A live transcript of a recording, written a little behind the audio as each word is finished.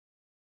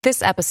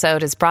This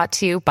episode is brought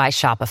to you by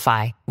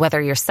Shopify.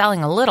 Whether you're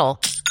selling a little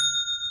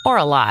or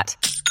a lot,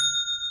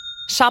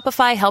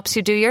 Shopify helps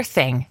you do your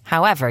thing,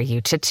 however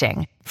you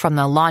cha-ching. From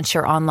the launch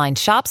your online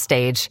shop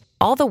stage,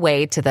 all the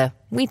way to the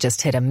we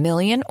just hit 1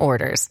 million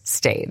orders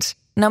stage.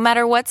 No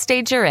matter what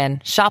stage you're in,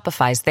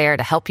 Shopify's there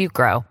to help you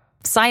grow.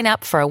 Sign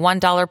up for a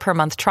 $1 per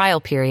month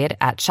trial period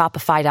at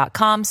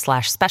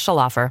shopify.com/special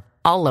offer,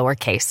 all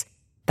lowercase.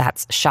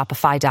 That's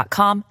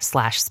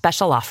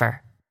shopify.com/special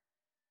offer.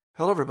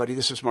 Hello, everybody.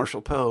 This is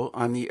Marshall Poe.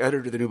 I'm the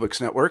editor of the New Books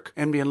Network.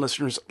 NBN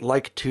listeners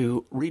like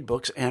to read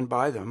books and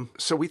buy them.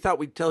 So we thought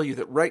we'd tell you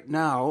that right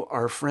now,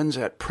 our friends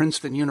at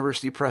Princeton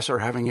University Press are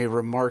having a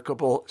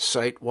remarkable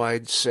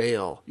site-wide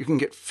sale. You can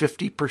get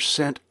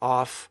 50%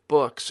 off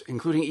books,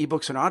 including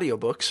ebooks and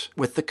audiobooks,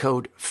 with the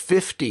code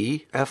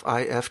 50,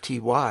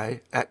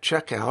 F-I-F-T-Y, at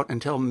checkout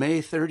until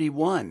May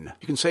 31.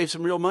 You can save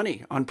some real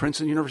money on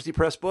Princeton University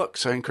Press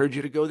books. I encourage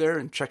you to go there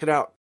and check it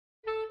out.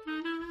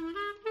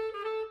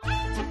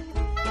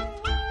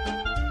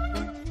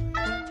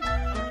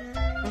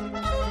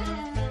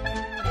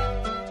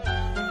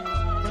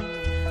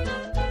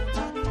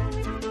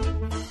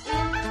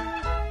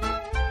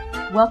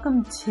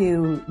 Welcome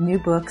to New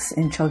Books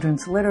in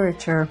Children's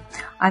Literature.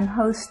 I'm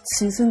host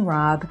Susan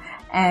Robb,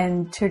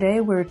 and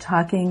today we're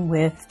talking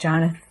with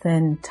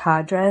Jonathan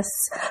Tadros,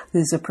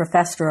 who's a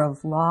professor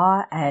of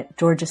law at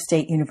Georgia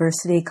State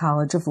University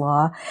College of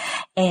Law.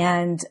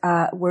 And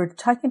we're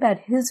talking about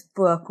his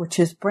book, which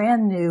is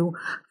brand new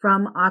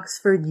from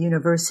Oxford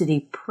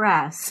University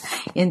Press,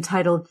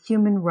 entitled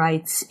Human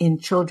Rights in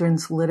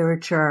Children's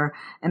Literature,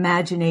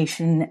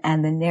 Imagination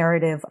and the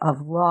Narrative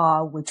of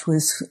Law, which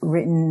was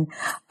written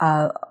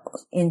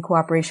in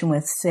cooperation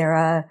with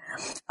Sarah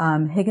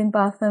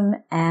Higginbotham,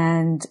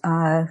 and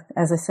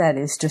as I said,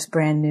 is just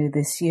brand new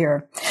this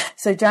year.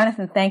 So,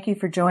 Jonathan, thank you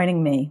for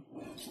joining me.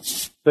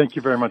 Thank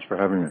you very much for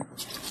having me.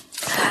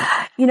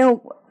 You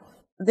know,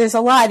 there's a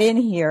lot in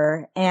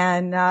here,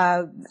 and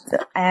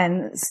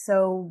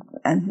so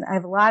I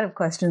have a lot of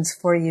questions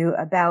for you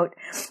about,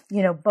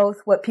 you know,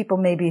 both what people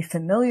may be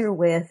familiar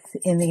with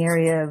in the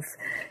area of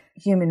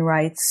human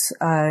rights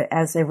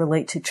as they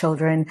relate to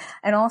children,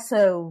 and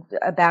also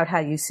about how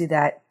you see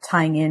that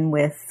tying in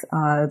with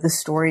the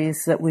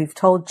stories that we've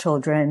told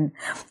children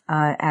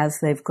as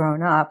they've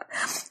grown up.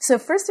 So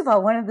first of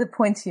all, one of the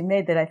points you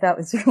made that I thought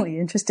was really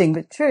interesting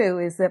but true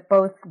is that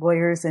both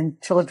lawyers and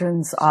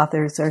children's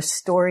authors are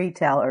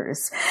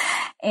storytellers.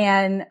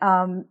 And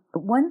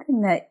one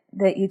thing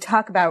that you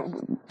talk about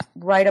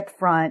right up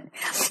front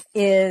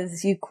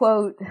is you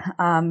quote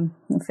a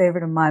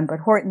favorite of mine, but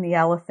Horton the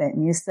elephant,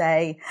 and you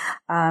say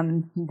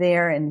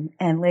there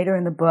and later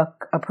in the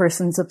book, a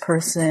person's a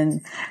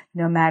person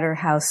no matter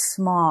how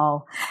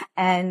small.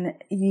 And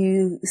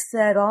you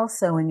said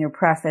also in your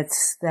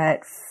preface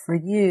that for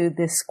you,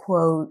 this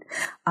quote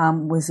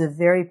was a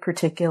very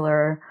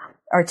particular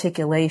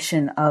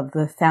articulation of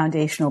the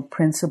foundational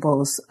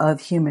principles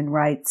of human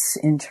rights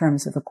in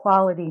terms of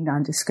equality,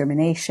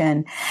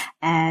 non-discrimination,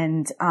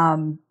 and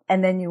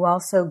then you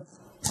also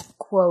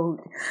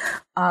quote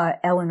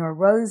Eleanor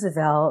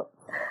Roosevelt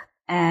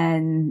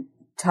and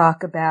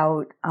talk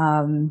about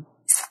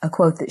a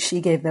quote that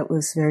she gave that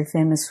was very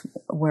famous,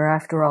 where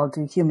after all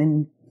do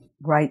human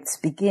rights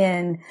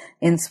begin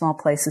in small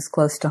places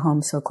close to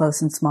home, so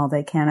close and small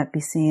they cannot be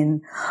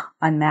seen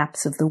on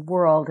maps of the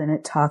world. And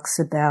it talks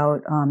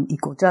about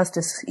equal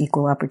justice,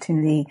 equal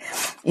opportunity,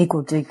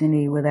 equal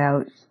dignity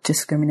without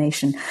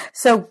discrimination.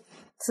 So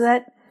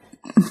that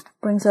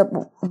brings up,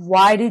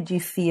 why did you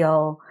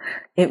feel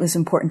it was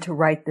important to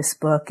write this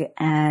book,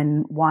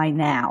 and why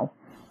now?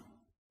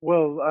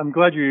 Well, I'm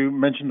glad you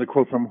mentioned the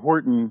quote from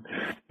Horton,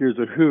 Hears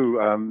a Who.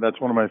 That's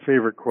one of my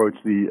favorite quotes,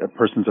 a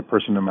person's a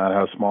person no matter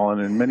how small,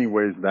 and in many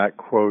ways that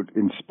quote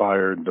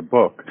inspired the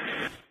book.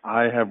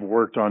 I have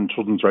worked on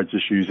children's rights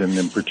issues, and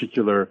in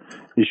particular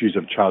issues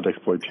of child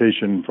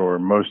exploitation, for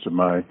most of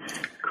my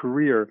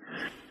career.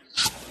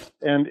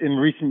 And in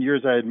recent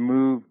years I had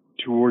moved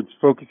towards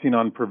focusing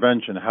on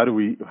prevention. How do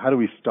we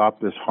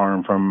stop this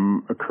harm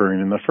from occurring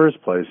in the first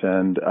place?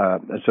 And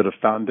a sort of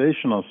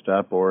foundational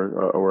step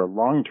or a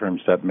long-term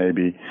step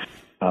maybe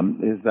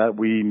is that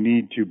we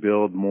need to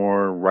build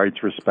more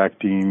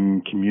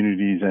rights-respecting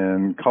communities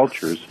and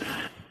cultures.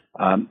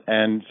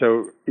 And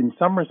so in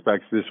some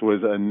respects, this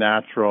was a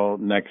natural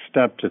next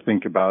step to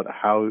think about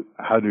how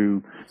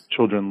do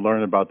children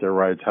learn about their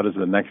rights? How does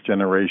the next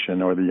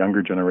generation or the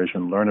younger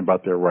generation learn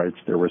about their rights,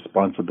 their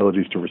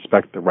responsibilities to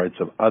respect the rights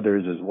of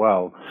others as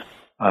well?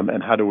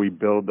 And how do we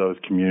build those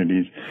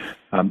communities?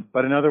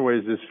 But in other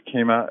ways, this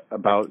came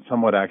about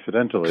somewhat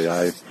accidentally.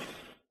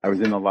 I was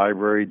in the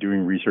library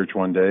doing research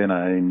one day, and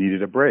I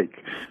needed a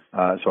break.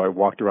 So I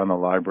walked around the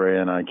library,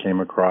 and I came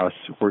across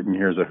Horton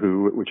Hears a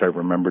Who, which I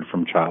remembered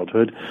from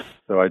childhood.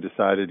 So I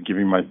decided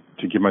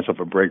to give myself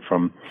a break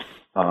from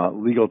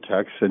legal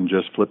texts and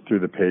just flip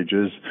through the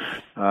pages,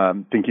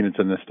 thinking it's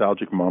a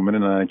nostalgic moment.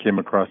 And then I came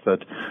across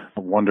that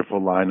wonderful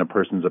line, "A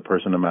person's a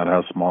person no matter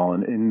how small."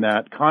 And in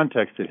that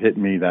context, it hit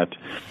me that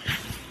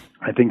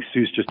I think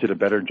Seuss just did a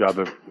better job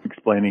of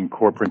explaining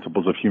core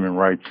principles of human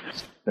rights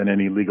than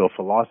any legal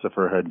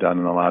philosopher had done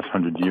in the last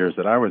 100 years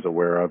that I was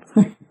aware of.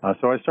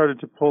 So I started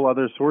to pull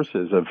other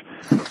sources of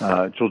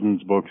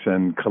children's books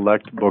and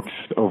collect books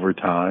over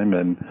time,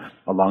 and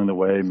along the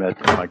way met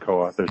my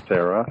co-author,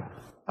 Sarah,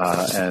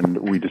 and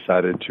we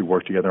decided to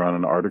work together on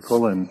an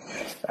article. And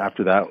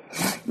after that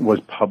was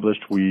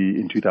published,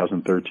 in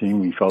 2013,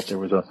 we felt there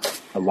was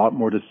a lot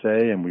more to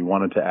say, and we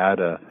wanted to add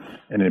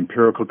an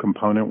empirical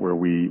component where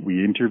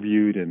we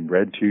interviewed and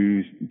read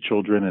to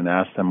children and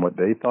asked them what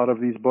they thought of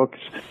these books,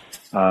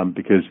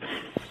 because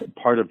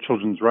part of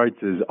children's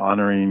rights is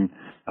honoring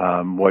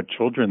what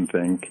children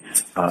think,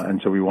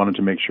 and so we wanted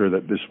to make sure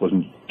that this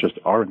wasn't just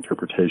our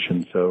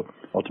interpretation. So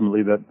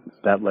ultimately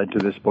that led to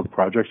this book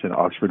project, and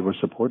Oxford was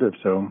supportive,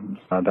 so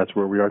that's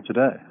where we are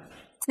today.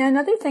 Now,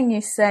 another thing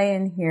you say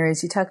in here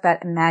is you talk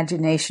about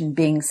imagination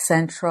being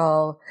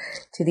central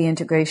to the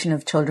integration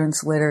of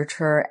children's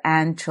literature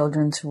and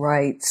children's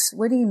rights.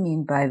 What do you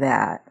mean by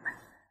that?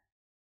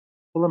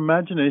 Well,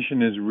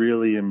 imagination is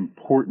really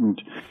important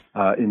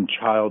in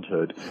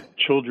childhood.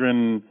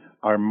 Children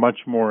are much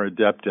more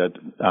adept at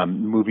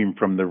moving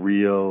from the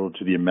real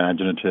to the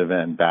imaginative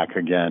and back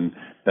again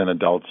than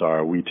adults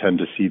are. We tend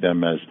to see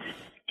them as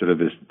sort of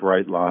this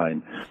bright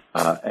line.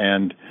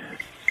 And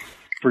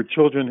for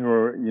children who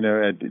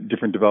are, at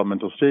different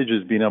developmental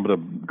stages, being able to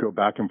go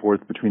back and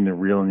forth between the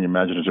real and the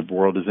imaginative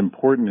world is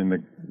important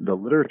in the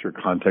literature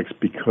context,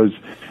 because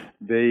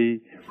they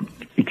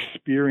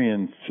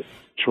experience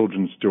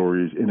children's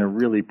stories in a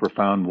really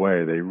profound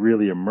way. They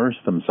really immerse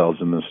themselves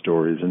in the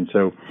stories. And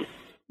so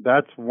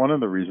that's one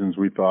of the reasons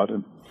we thought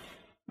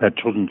that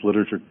children's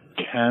literature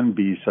can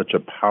be such a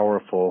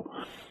powerful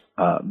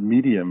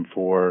medium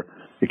for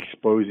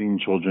exposing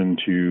children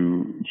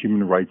to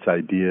human rights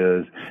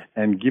ideas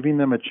and giving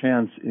them a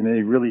chance in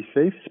a really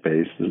safe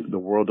space, the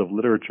world of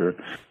literature,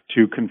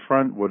 to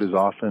confront what is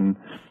often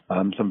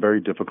some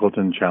very difficult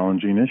and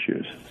challenging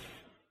issues.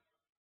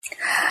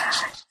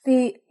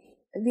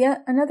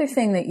 Another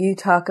thing that you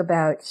talk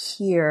about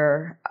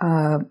here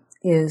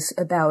is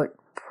about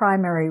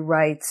primary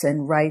rights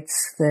and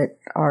rights that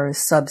are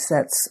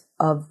subsets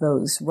of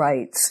those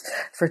rights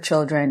for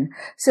children.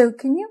 So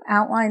can you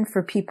outline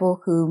for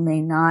people who may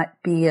not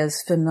be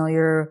as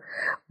familiar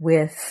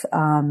with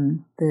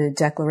the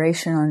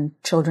Declaration on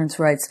Children's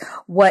Rights,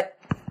 what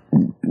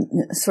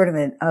sort of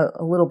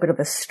a little bit of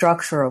a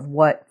structure of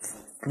what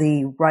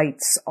the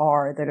rights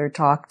are that are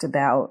talked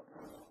about?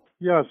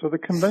 Yeah, so the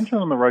Convention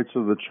on the Rights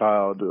of the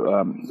Child,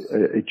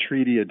 a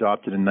treaty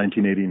adopted in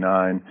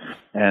 1989,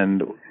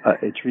 and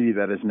a treaty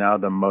that is now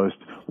the most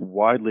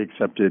widely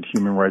accepted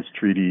human rights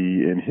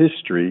treaty in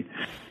history.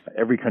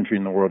 Every country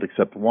in the world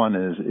except one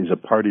is a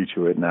party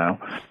to it now,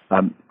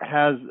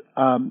 has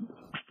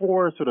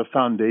four sort of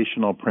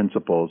foundational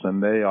principles,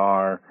 and they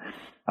are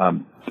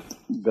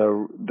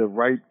the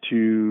right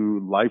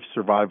to life,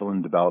 survival,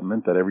 and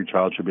development, that every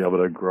child should be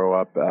able to grow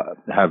up,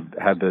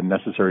 have the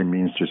necessary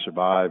means to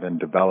survive and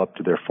develop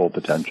to their full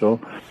potential,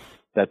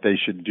 that they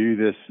should do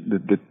this,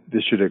 that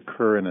this should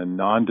occur in a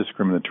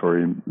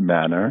non-discriminatory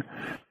manner,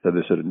 so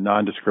this sort of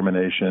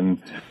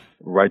non-discrimination,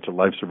 right to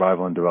life,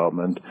 survival, and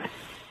development.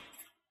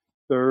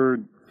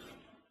 Third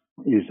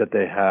is that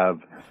they have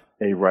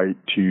a right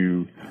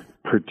to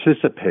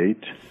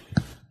participate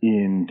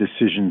in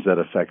decisions that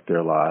affect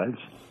their lives.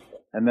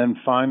 And then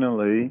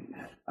finally,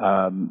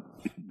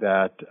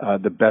 that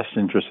the best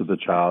interest of the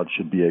child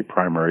should be a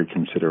primary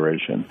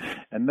consideration.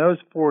 And those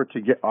four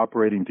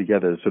operating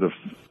together sort of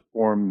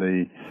form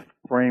the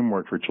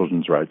framework for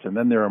children's rights. And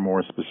then there are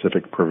more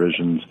specific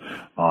provisions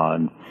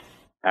on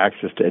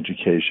access to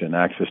education,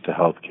 access to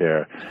health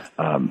care,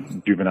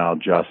 juvenile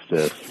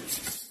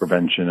justice,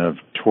 prevention of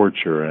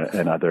torture,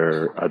 and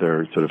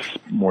other sort of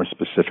more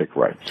specific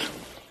rights.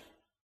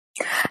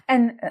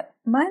 And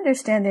my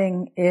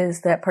understanding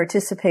is that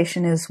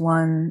participation is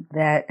one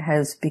that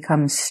has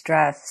become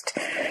stressed,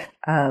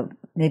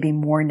 maybe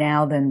more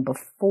now than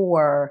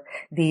before,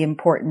 the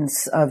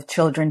importance of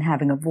children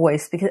having a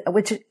voice,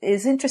 which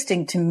is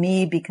interesting to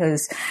me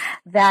because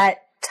that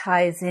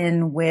ties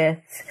in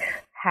with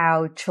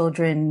how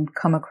children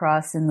come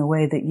across in the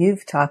way that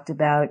you've talked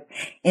about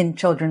in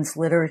children's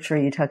literature.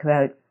 You talk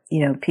about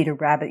Peter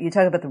Rabbit. You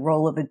talk about the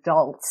role of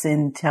adults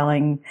in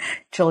telling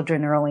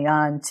children early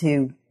on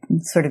to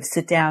sort of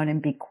sit down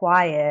and be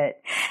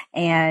quiet.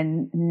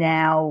 And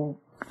now,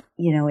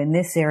 in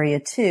this area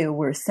too,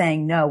 we're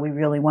saying, no, we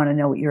really want to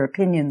know what your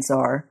opinions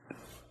are.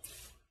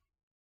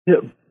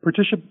 Yeah,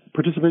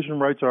 participation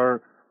rights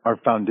are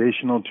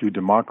foundational to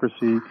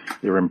democracy.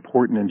 They're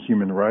important in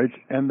human rights,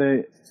 and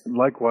they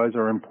likewise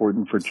are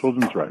important for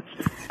children's rights.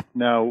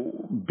 Now,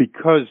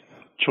 because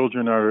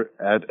children are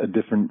at a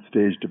different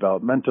stage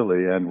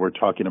developmentally, and we're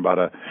talking about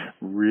a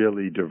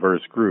really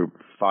diverse group.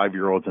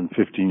 5-year-olds and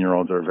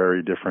 15-year-olds are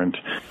very different.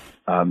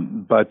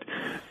 But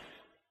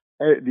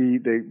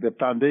the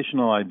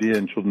foundational idea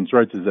in children's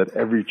rights is that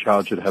every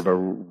child should have a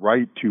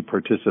right to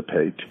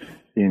participate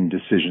in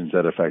decisions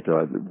that affect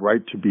their life, the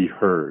right to be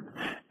heard,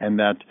 and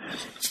that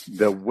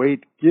the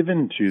weight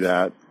given to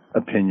that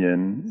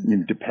opinion.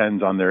 It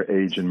depends on their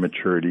age and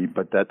maturity,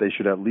 but that they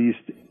should at least,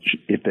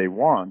 if they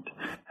want,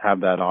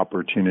 have that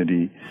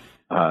opportunity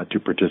to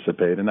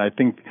participate. And I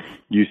think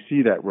you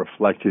see that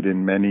reflected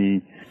in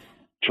many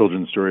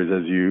children's stories,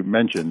 as you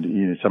mentioned.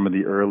 Some of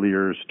the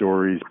earlier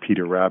stories,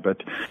 Peter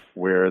Rabbit,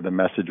 where the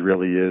message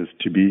really is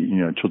to be,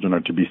 children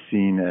are to be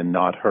seen and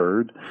not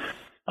heard.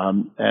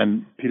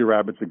 And Peter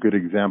Rabbit's a good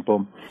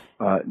example.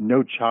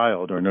 No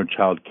child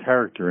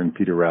character in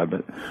Peter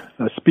Rabbit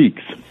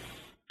speaks.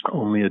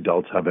 Only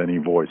adults have any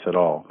voice at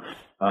all.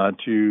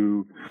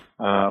 To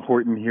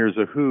Horton Hears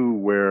a Who,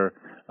 where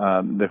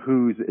the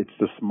Who's, it's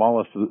the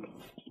smallest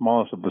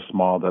of the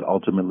small that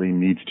ultimately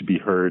needs to be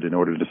heard in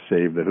order to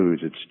save the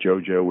Who's. It's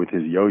JoJo with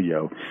his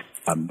yo-yo.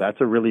 That's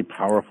a really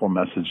powerful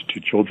message to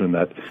children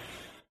that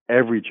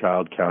every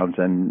child counts,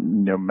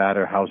 and no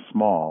matter how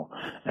small.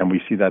 And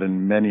we see that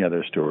in many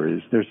other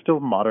stories. There's still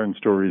modern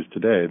stories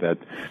today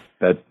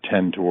that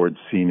tend towards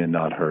seen and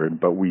not heard,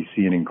 but we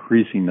see an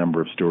increasing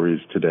number of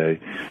stories today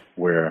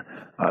where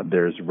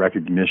there's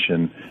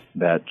recognition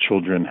that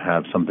children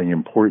have something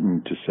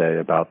important to say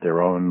about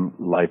their own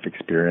life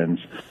experience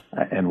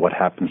and what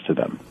happens to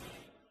them.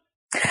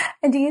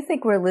 And do you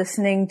think we're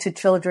listening to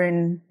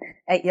children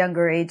at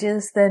younger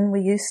ages than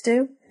we used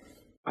to?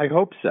 I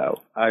hope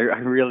so. I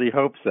really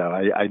hope so.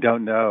 I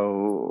don't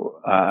know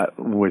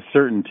with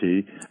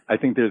certainty. I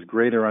think there's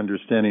greater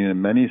understanding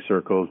in many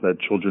circles that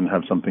children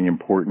have something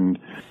important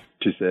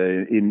to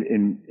say.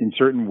 In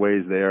certain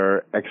ways, they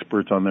are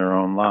experts on their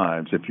own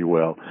lives, if you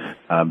will.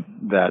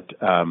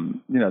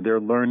 They're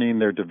learning,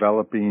 they're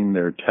developing,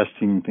 they're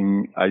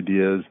testing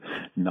ideas.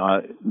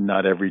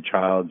 Not every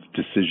child's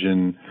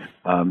decision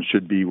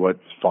should be what's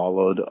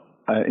followed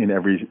in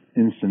every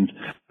instance.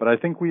 But I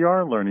think we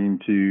are learning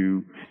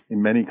to,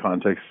 in many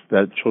contexts,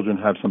 that children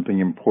have something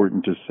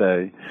important to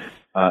say.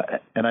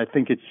 And I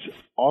think it's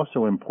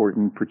also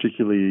important,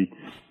 particularly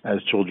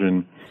as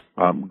children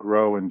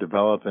grow and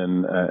develop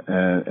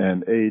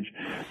and age,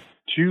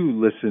 to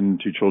listen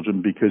to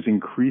children, because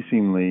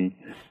increasingly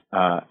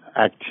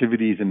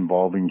activities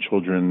involving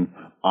children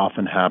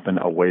often happen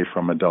away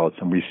from adults.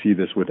 And we see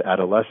this with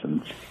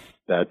adolescents,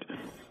 that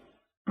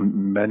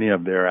many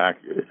of their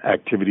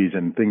activities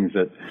and things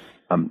that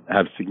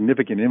have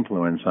significant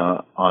influence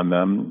on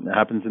them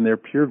happens in their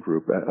peer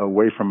group,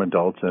 away from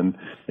adults. And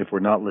if we're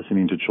not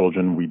listening to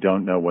children, we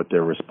don't know what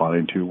they're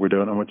responding to. We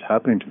don't know what's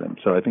happening to them.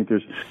 So I think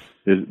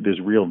there's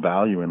real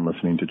value in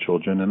listening to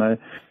children. And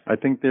I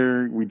think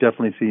we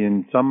definitely see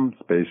in some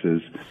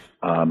spaces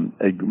a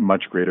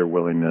much greater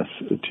willingness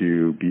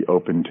to be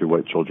open to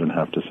what children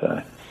have to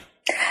say.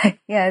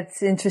 Yeah,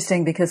 it's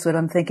interesting because what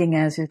I'm thinking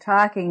as you're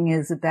talking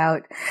is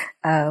about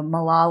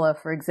Malala,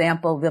 for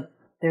example.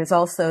 There's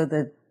also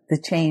the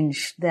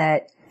change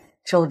that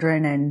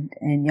children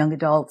and young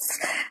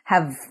adults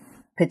have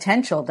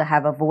potential to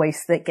have a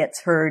voice that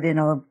gets heard in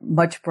a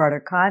much broader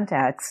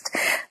context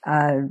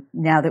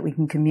now that we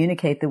can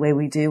communicate the way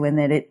we do, and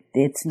that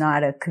it's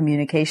not a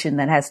communication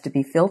that has to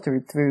be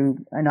filtered through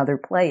another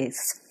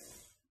place.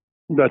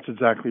 That's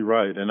exactly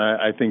right. And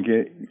I think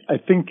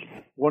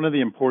one of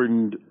the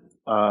important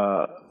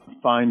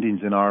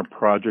findings in our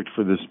project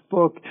for this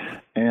book,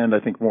 and I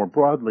think more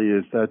broadly,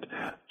 is that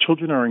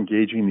children are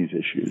engaging these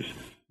issues.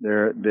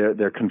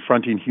 They're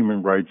confronting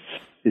human rights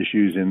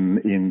issues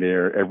in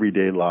their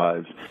everyday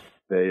lives.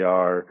 They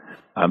are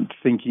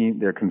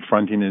they're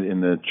confronting it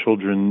in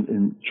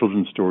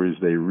children's stories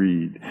they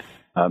read.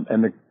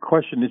 And the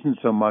question isn't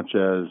so much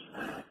as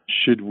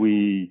should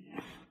we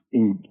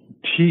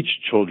teach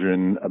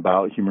children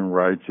about human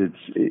rights. It's,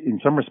 in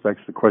some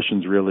respects, the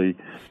question's really,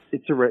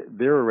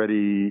 they're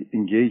already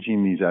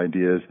engaging these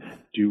ideas.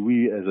 Do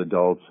we as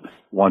adults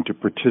want to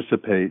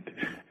participate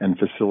and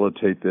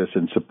facilitate this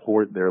and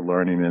support their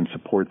learning and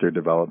support their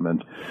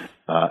development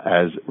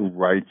as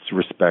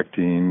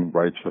rights-respecting,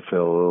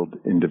 rights-fulfilled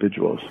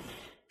individuals?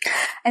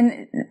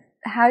 And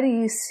how do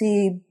you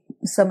see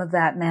some of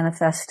that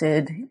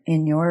manifested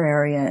in your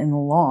area in the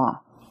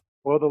law?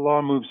 Well, the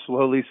law moves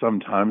slowly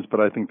sometimes, but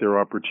I think there are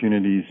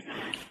opportunities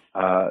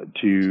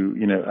to,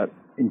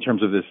 in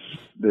terms of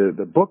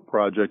the book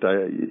project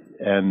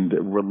and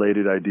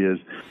related ideas,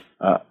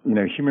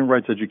 human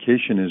rights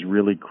education is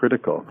really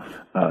critical.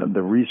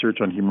 The research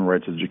on human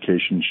rights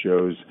education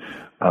shows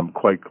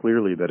quite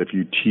clearly that if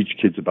you teach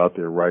kids about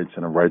their rights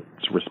in a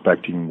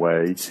rights-respecting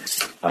way,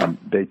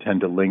 they tend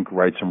to link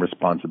rights and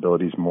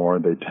responsibilities more.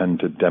 They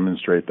tend to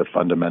demonstrate the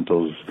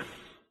fundamentals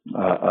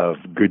of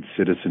good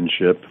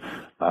citizenship.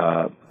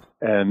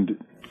 And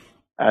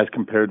as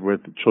compared with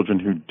children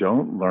who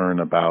don't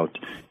learn about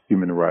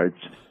human rights,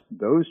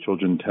 those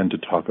children tend to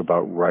talk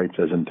about rights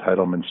as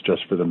entitlements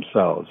just for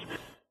themselves.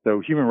 So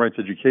human rights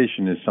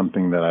education is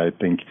something that I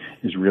think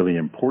is really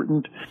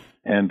important,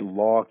 and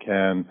law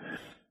can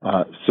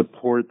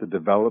support the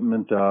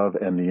development of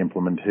and the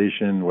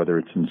implementation, whether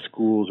it's in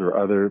schools or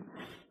other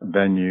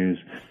venues,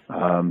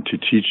 to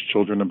teach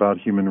children about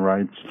human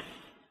rights.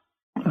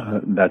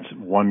 That's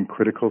one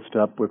critical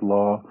step with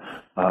law.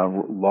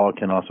 Law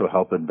can also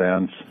help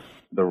advance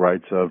the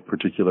rights of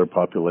particular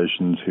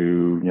populations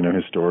who,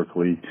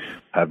 historically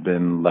have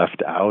been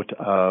left out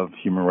of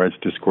human rights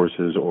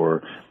discourses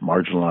or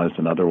marginalized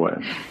in other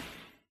ways.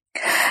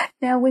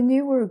 Now, when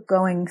you were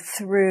going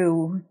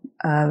through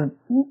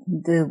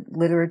the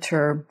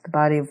literature, the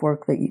body of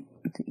work that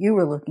you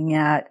were looking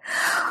at,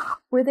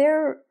 were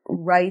there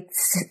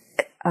rights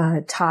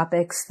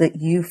topics that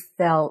you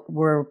felt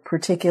were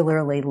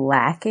particularly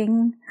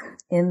lacking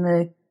in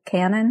the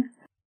canon?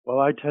 Well,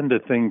 I tend to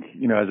think,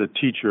 as a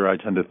teacher, I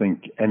tend to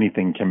think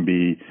anything can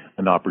be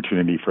an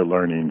opportunity for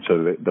learning.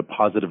 So the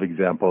positive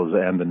examples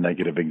and the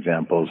negative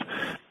examples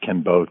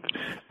can both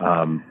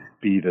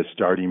be the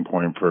starting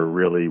point for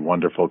really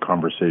wonderful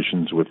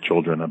conversations with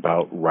children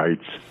about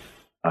rights.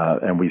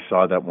 And we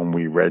saw that when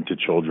we read to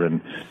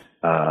children.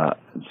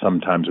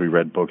 Sometimes we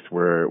read books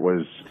where it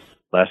was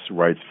less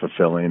rights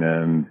fulfilling,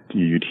 and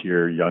you'd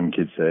hear young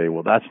kids say,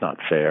 "Well, that's not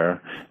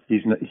fair.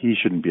 He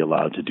shouldn't be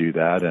allowed to do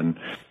that." And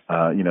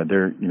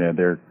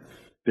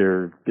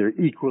they're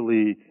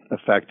equally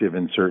effective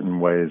in certain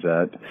ways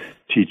at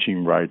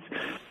teaching rights.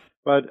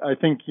 But I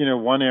think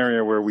one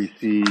area where we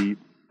see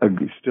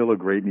still a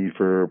great need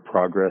for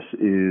progress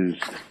is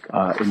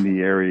in the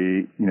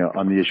area,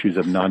 on the issues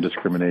of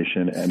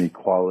non-discrimination and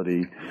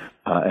equality,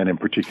 and in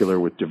particular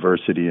with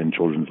diversity in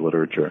children's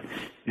literature.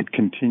 It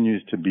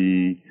continues to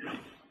be,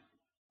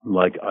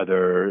 like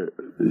other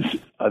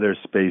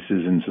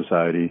spaces in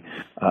society,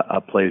 a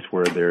place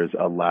where there's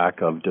a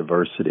lack of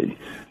diversity.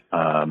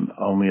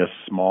 Only a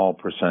small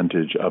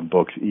percentage of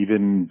books,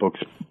 even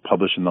books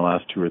published in the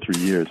last 2 or 3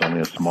 years,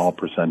 only a small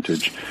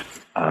percentage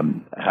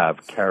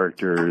have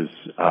characters,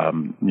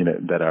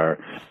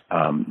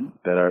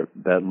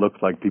 that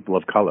look like people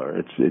of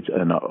color. It's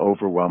an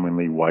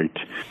overwhelmingly white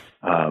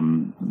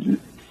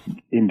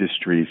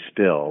industry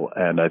still,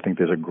 and I think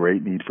there's a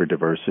great need for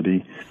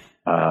diversity.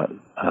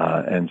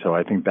 And so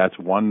I think that's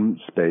one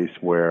space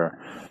where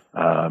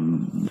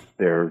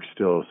there are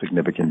still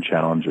significant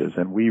challenges.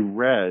 And we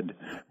read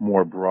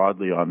more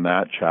broadly on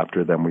that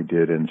chapter than we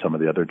did in some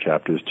of the other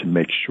chapters to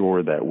make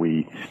sure that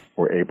we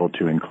were able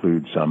to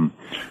include some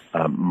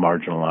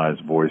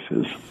marginalized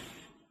voices.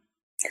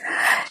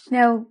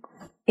 Now,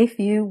 if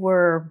you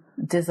were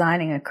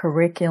designing a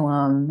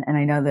curriculum, and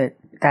I know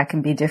that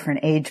can be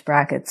different age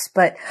brackets,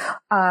 but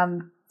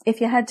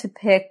if you had to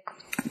pick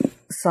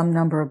some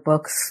number of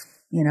books,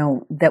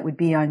 that would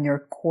be on your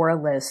core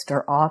list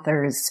or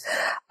authors,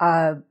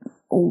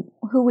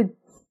 who would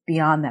be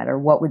on that, or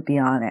what would be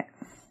on it?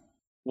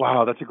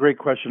 Wow, that's a great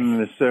question. And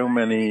there's so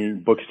many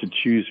books to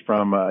choose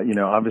from.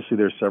 Obviously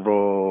there's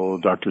several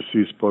Dr.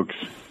 Seuss books.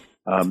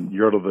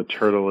 Yertle the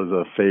Turtle is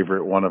a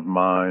favorite one of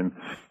mine.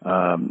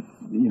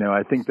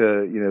 I think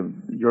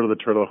Yertle the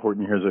Turtle,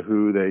 Horton Hears a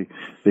Who, they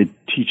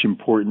teach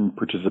important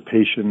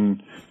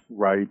participation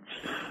rights.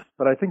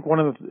 But I think one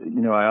of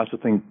the, I also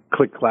think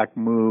Click, Clack,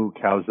 Moo,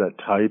 Cows That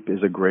Type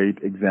is a great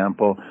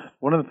example.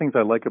 One of the things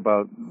I like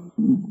about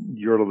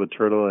Yertle the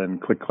Turtle and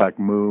Click, Clack,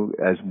 Moo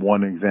as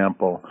one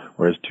example,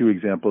 or as two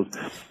examples,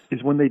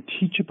 is when they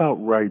teach about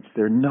rights,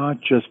 they're not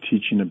just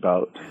teaching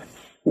about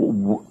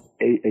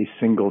a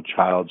single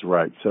child's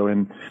rights. So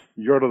in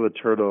Yertle the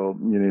Turtle,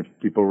 if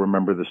people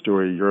remember the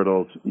story,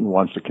 Yertle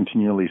wants to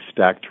continually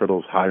stack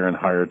turtles higher and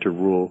higher to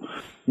rule,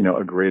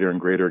 a greater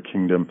and greater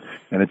kingdom.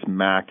 And it's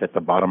Mac at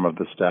the bottom of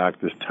the stack,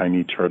 this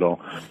tiny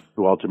turtle,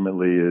 who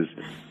ultimately is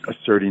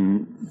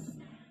asserting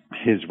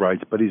his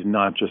rights, but he's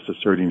not just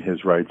asserting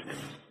his rights.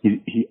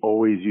 He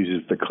always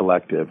uses the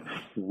collective.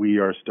 We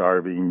are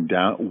starving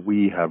down.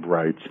 We have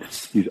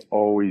rights. He's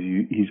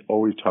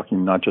always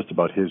talking not just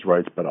about his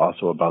rights, but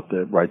also about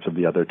the rights of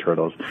the other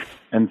turtles.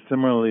 And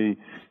similarly,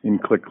 in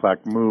Click,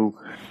 Clack, Moo,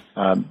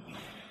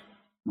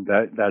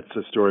 that's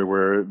a story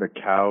where the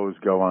cows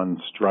go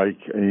on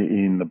strike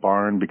in the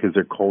barn because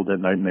they're cold at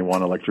night and they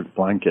want electric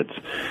blankets.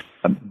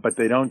 But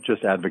they don't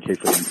just advocate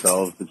for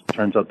themselves. It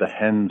turns out the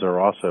hens are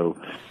also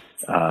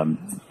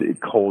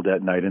cold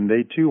at night, and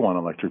they too want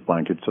electric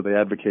blankets, so they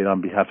advocate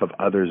on behalf of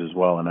others as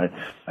well. And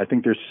I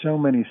think there's so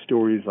many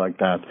stories like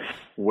that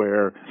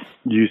where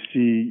you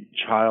see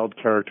child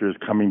characters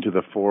coming to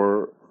the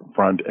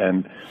forefront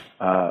and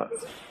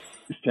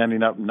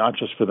standing up not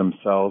just for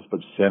themselves, but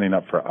standing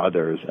up for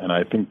others. And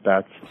I think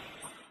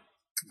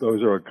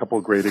those are a couple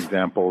of great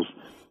examples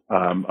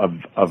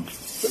of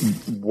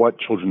what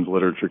children's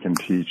literature can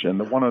teach. And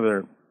the one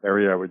other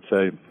area I would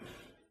say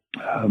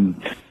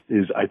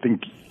is I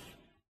think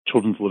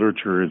children's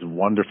literature is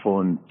wonderful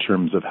in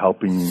terms of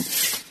helping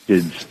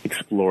kids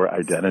explore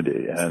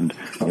identity. And,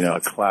 a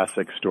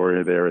classic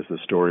story there is the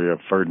story of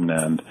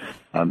Ferdinand.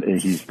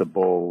 He's the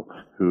bull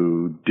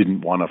who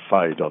didn't want to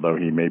fight, although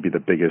he may be the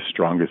biggest,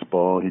 strongest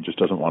bull. He just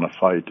doesn't want to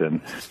fight.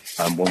 And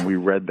when we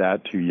read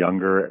that to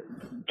younger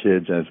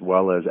kids as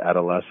well as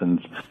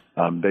adolescents,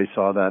 they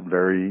saw that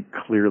very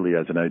clearly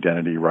as an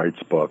identity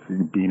rights book,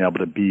 being able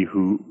to be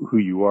who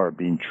you are,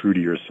 being true to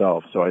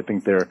yourself. So I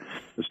think the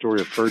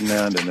story of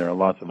Ferdinand, and there are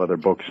lots of other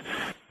books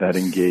that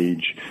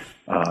engage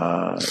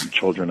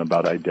children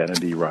about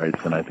identity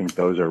rights, and I think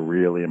those are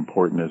really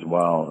important as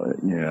well.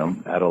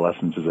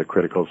 Adolescence is a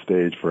critical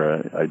stage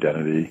for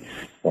identity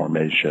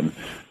formation,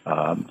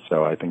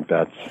 so I think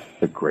that's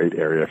a great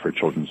area for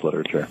children's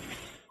literature.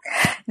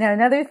 Now,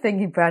 another thing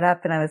you brought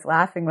up, and I was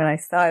laughing when I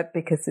saw it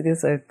because it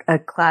is a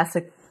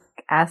classic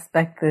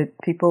aspect that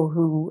people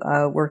who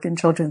work in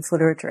children's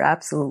literature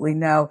absolutely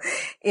know,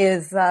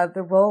 is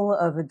the role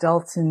of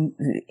adults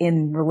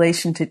in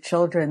relation to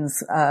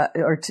children's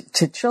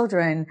to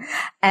children.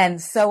 And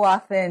so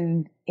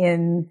often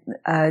in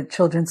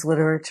children's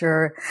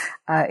literature,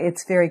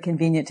 it's very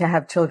convenient to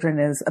have children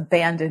as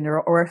abandoned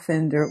or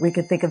orphaned, or we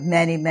could think of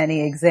many,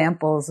 many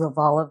examples of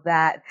all of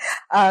that.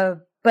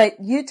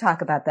 But you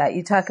talk about that.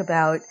 You talk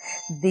about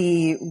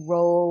the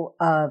role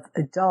of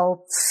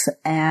adults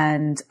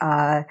and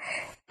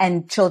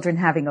children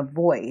having a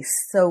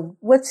voice. So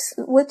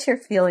what's your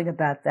feeling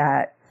about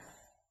that?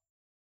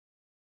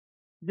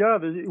 Yeah,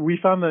 we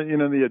found that,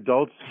 the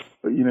adults,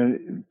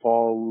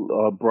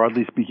 fall,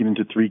 broadly speaking,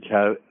 into three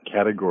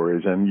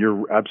categories. And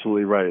you're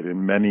absolutely right.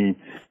 In many,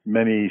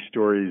 many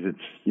stories, it's,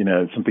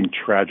 something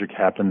tragic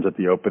happens at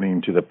the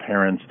opening to the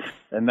parents.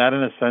 And that,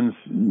 in a sense,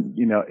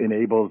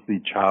 enables the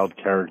child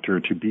character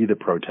to be the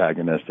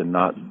protagonist and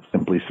not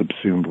simply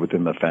subsumed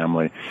within the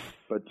family.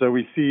 But so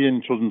we see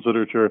in children's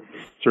literature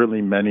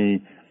certainly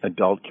many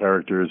adult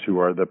characters who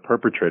are the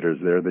perpetrators.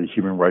 They're the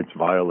human rights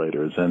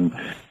violators.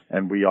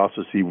 And we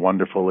also see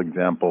wonderful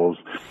examples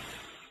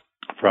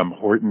from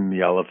Horton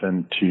the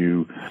elephant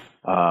to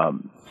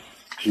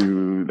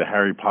the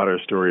Harry Potter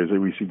stories.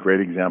 We see great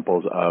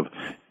examples of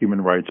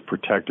human rights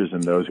protectors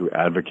and those who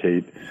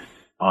advocate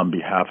on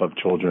behalf of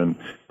children.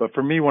 But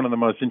for me, one of the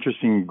most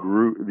interesting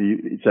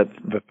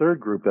the third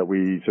group that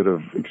we sort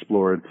of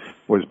explored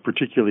was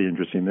particularly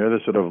interesting. They're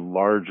the sort of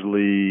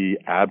largely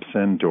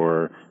absent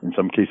or in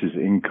some cases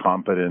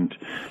incompetent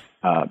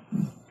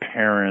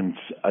parents,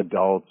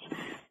 adults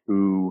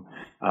who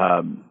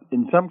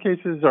in some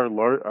cases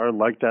are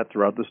like that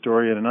throughout the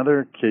story, and in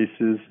other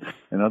cases,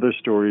 in other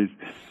stories,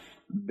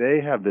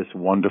 they have this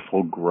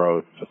wonderful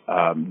growth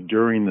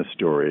during the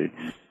story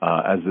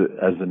as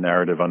the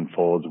narrative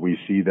unfolds. We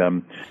see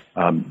them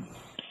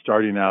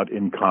starting out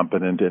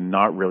incompetent and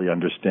not really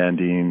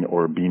understanding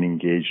or being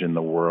engaged in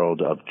the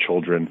world of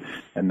children,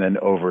 and then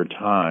over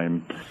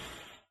time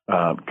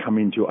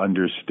coming to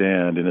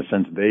understand. In a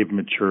sense, they've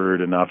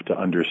matured enough to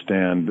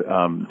understand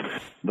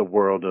the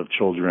world of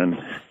children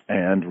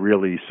and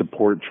really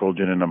support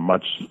children in a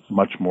much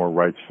more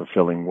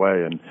rights-fulfilling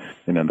way. And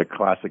the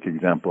classic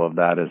example of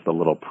that is The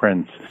Little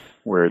Prince,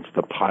 where it's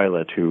the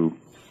pilot who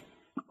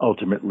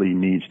ultimately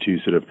needs to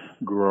sort of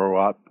grow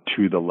up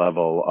to the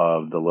level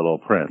of the Little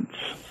Prince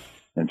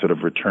and sort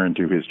of return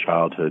to his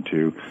childhood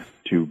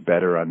to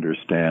better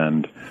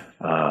understand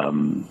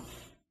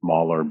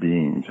smaller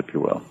beings, if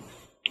you will.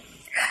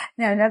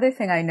 Now, another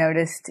thing I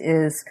noticed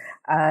is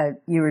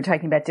you were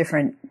talking about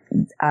different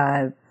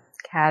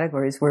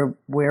categories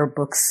where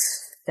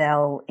books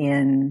fell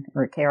in,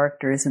 or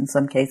characters in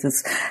some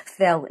cases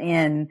fell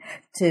in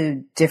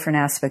to different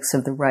aspects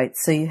of the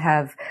rights. So you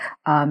have,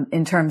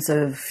 in terms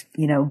of,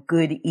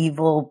 good,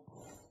 evil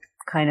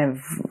kind of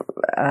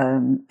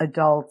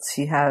adults,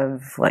 you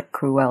have like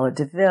Cruella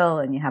de Vil,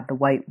 and you have the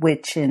White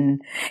Witch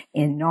in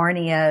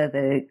Narnia,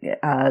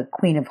 the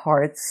Queen of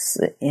Hearts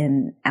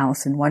in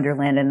Alice in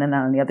Wonderland, and then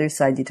on the other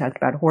side you talked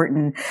about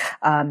Horton,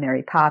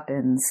 Mary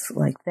Poppins,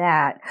 like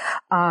that.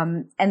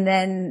 And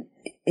then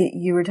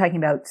you were talking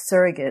about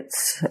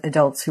surrogates,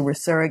 adults who were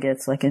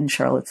surrogates, like in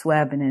Charlotte's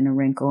Web and in A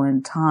Wrinkle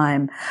in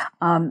Time.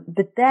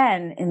 But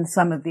then in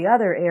some of the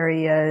other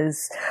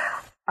areas,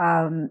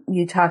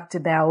 you talked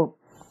about,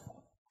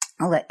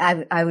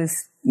 I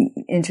was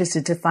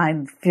interested to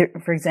find,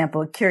 for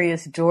example,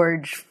 Curious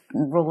George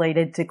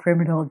related to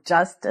criminal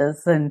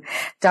justice, and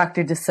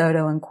Dr.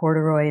 DeSoto and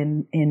Corduroy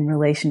in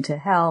relation to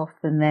health,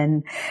 and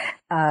then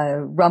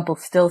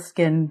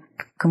Rumpelstiltskin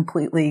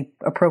completely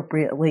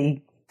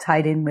appropriately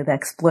tied in with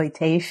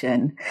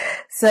exploitation.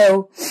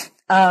 So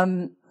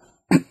can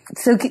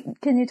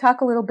you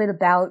talk a little bit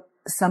about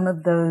some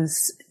of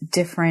those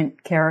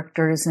different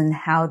characters and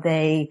how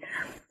they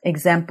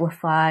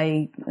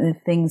exemplify the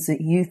things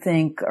that you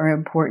think are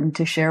important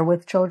to share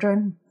with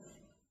children?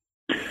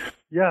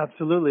 Yeah,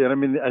 absolutely. And I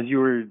mean, as you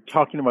were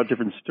talking about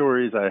different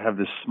stories, I have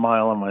this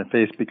smile on my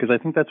face because I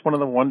think that's one of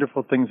the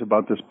wonderful things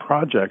about this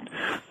project,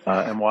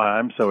 and why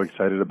I'm so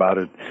excited about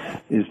it,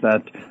 is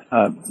that,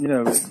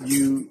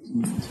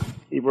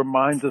 it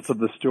reminds us of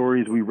the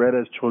stories we read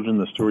as children,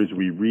 the stories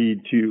we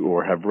read to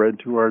or have read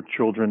to our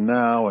children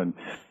now,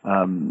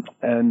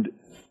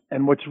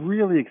 and what's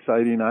really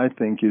exciting, I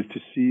think, is to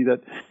see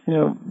that,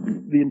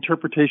 the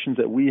interpretations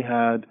that we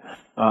had,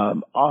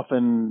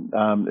 often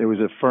it was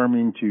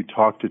affirming to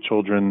talk to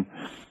children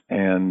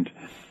and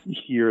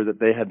hear that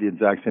they had the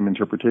exact same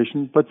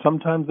interpretation, but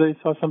sometimes they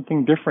saw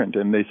something different,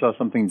 and they saw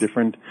something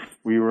different.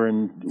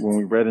 When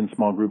we read in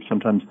small groups,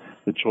 sometimes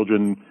the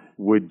children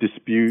would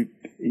dispute,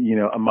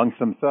 amongst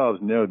themselves,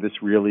 no,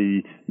 this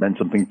really meant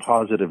something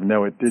positive.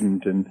 No, it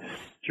didn't. And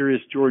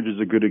Curious George is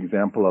a good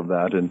example of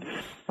that. And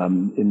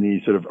in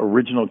the sort of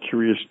original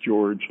Curious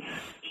George,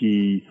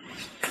 he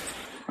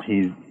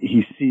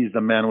sees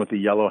the man with the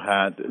yellow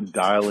hat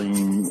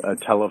dialing a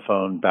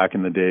telephone back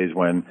in the days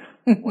when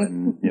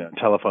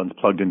telephones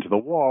plugged into the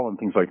wall and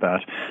things like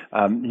that.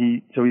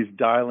 So he's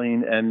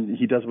dialing, and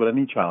he does what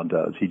any child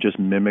does. He just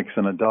mimics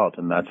an adult,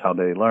 and that's how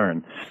they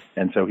learn.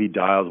 And so he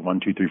dials 1,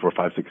 2, 3, 4,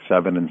 5, 6,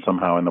 7, and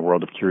somehow in the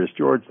world of Curious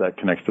George, that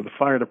connects to the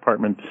fire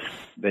department.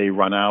 They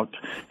run out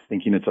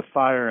thinking it's a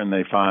fire, and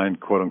they find,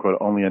 quote unquote,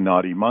 only a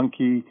naughty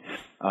monkey.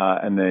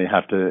 And they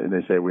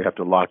say, we have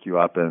to lock you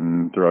up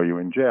and throw you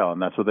in jail.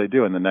 And that's what they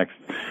do. In the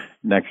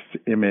next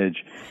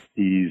image,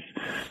 he's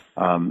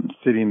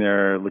sitting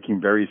there looking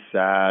very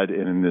sad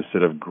in this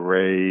sort of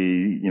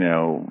gray,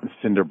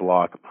 cinder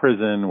block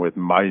prison with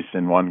mice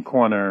in one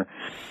corner.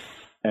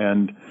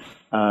 And,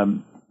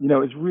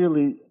 it's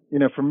really,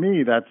 for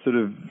me, that's sort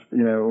of,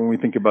 when we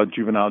think about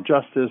juvenile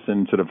justice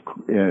and sort of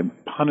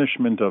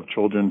punishment of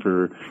children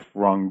for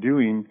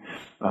wrongdoing,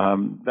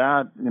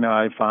 that,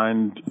 I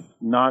find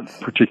not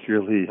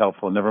particularly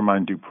helpful, never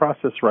mind due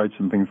process rights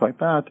and things like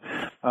that.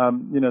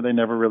 They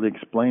never really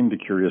explained to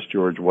Curious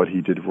George what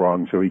he did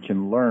wrong so he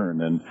can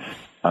learn. And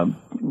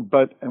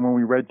when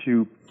we read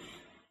to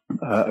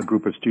a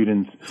group of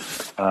students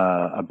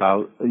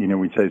about,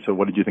 we'd say, so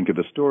what did you think of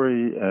the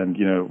story? And,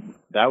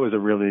 that was a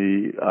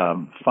really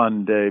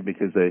fun day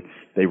because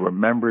they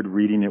remembered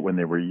reading it when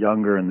they were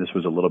younger, and this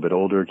was a little bit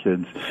older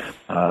kids.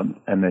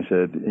 And they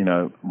said,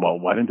 well,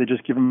 why didn't they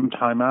just give him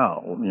time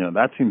out?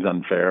 That seems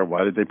unfair.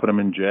 Why did they put him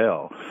in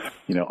jail?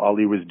 All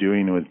he was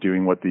doing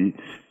what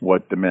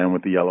the man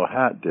with the yellow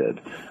hat did.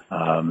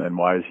 And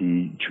why is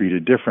he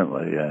treated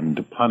differently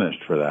and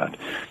punished for that?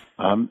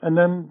 And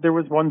then there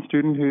was one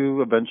student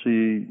who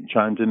eventually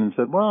chimed in and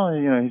said, well,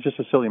 he's just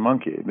a silly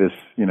monkey. This,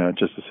 it's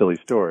just a silly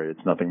story.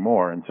 It's nothing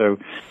more. And so,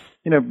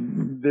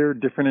 there are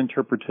different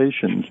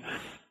interpretations.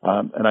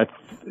 And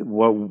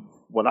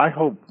what I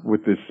hope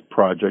with this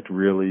project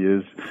really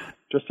is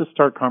just to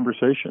start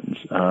conversations.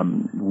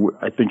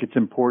 I think it's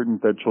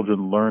important that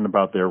children learn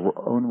about their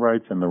own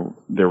rights and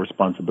their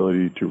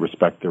responsibility to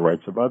respect the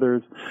rights of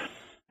others.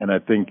 And I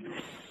think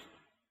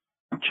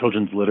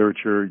children's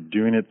literature,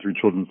 doing it through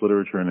children's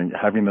literature and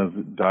having those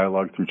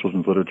dialogues through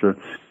children's literature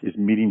is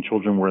meeting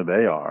children where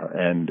they are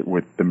and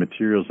with the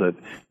materials that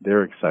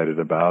they're excited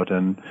about.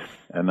 And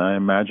I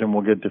imagine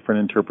we'll get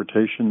different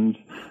interpretations,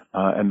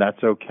 and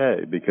that's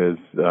okay because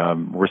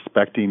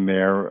respecting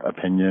their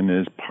opinion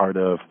is part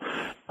of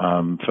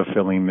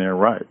fulfilling their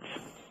rights.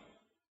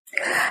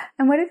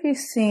 And what have you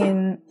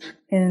seen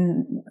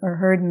or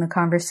heard in the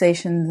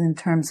conversations in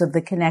terms of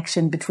the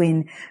connection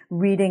between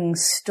reading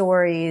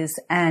stories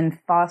and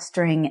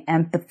fostering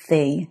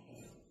empathy?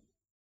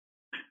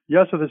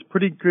 Yeah, so there's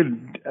pretty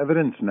good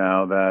evidence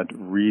now that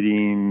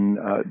reading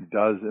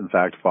does, in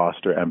fact,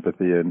 foster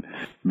empathy and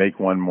make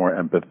one more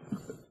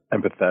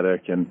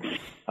empathetic. And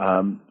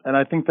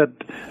I think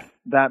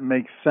that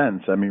makes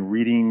sense. I mean,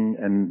 reading,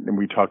 and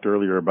we talked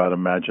earlier about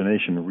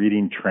imagination,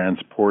 reading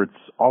transports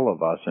all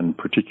of us, and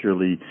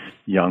particularly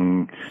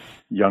younger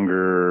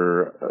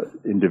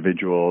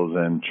individuals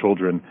and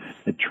children.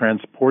 It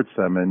transports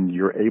them, and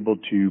you're able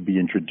to be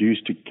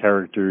introduced to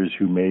characters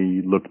who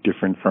may look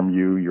different from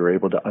you. You're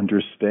able to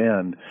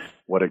understand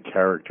what a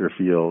character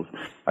feels.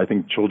 I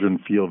think children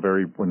feel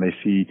when they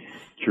see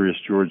Curious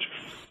George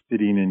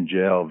sitting in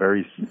jail,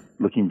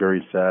 looking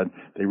very sad,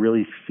 they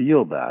really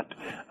feel that.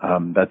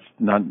 They're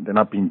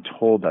not being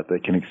told that, they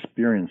can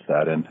experience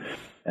that.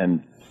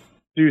 And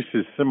Seuss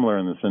is similar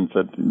in the sense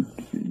that,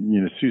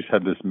 Seuss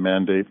had this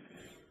mandate,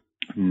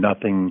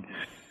 nothing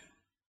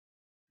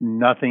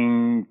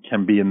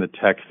can be in the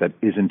text that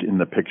isn't in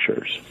the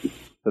pictures.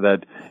 So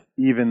that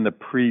even the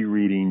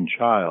pre-reading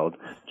child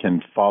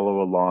can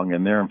follow along,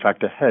 and they're in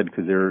fact ahead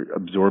because they're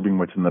absorbing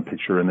what's in the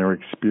picture and they're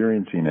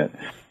experiencing it.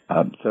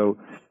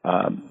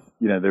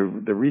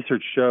 The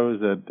research shows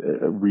that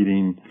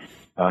reading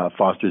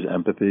fosters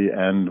empathy,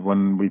 and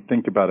when we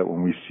think about it,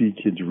 when we see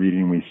kids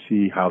reading, we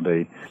see how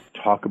they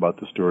talk about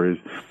the stories,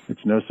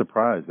 it's no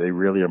surprise. They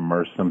really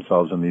immerse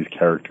themselves in these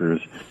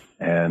characters,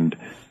 and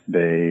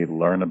they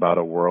learn about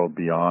a world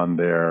beyond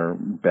their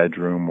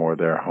bedroom or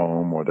their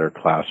home or their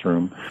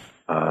classroom,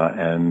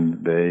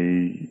 and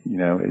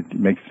it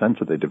makes sense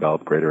that they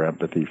develop greater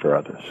empathy for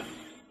others.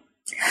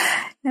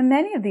 Now,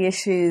 many of the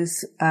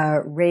issues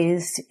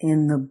raised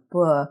in the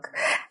book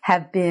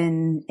have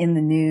been in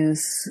the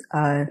news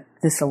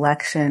this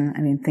election.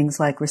 I mean, things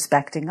like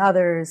respecting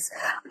others,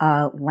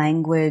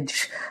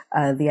 language,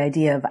 the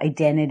idea of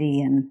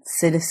identity and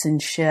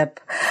citizenship.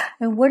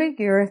 And what are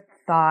your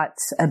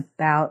thoughts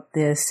about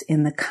this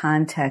in the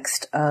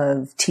context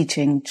of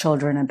teaching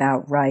children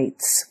about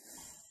rights?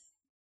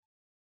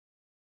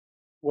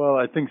 Well,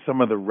 I think some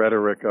of the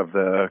rhetoric of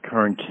the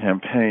current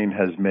campaign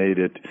has made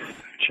it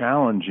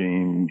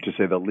challenging, to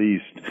say the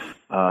least,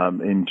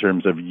 in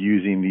terms of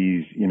using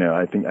these.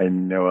 I think I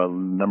know a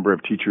number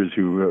of teachers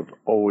who have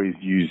always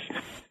used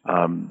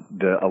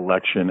the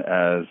election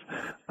as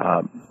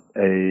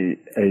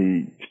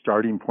a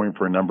starting point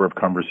for a number of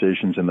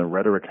conversations, and the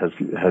rhetoric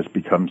has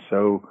become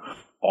so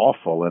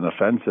awful and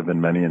offensive in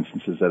many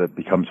instances that it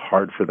becomes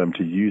hard for them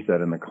to use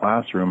that in the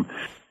classroom.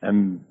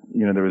 And,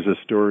 there was a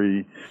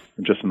story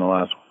just in the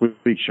last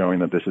week showing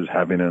that this is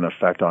having an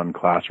effect on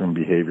classroom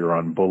behavior,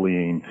 on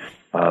bullying.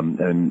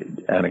 And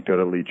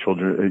anecdotally,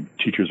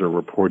 teachers are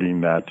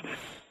reporting that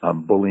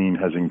bullying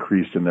has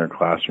increased in their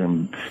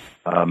classroom,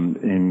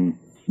 and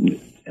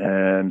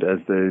as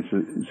they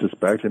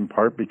suspect, in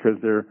part because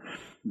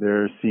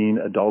they're seeing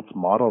adults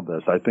model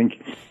this. I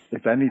think,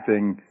 if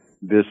anything,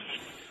 this,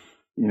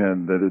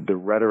 the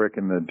rhetoric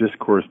and the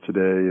discourse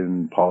today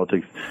in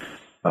politics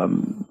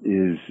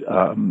is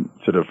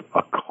sort of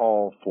a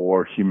call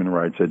for human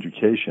rights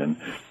education.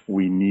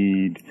 We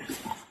need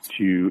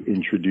to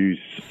introduce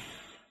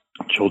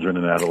children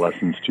and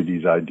adolescents to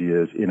these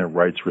ideas in a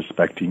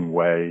rights-respecting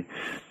way,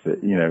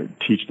 that,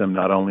 teach them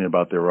not only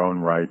about their own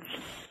rights,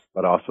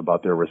 but also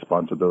about their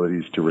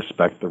responsibilities to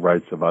respect the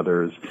rights of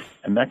others.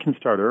 And that can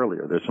start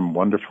earlier. There's some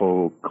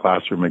wonderful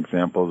classroom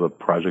examples of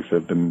projects that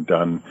have been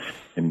done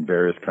in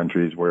various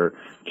countries where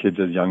kids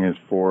as young as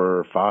 4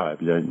 or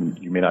 5,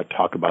 you may not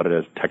talk about it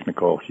as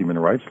technical human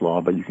rights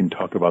law, but you can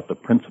talk about the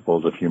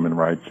principles of human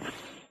rights.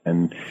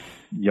 And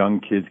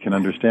young kids can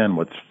understand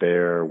what's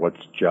fair,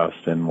 what's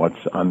just, and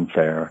what's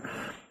unfair.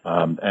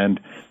 And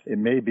it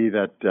may be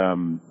that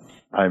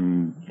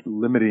I'm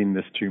limiting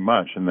this too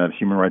much, and that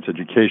human rights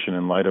education,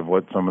 in light of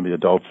what some of the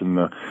adults on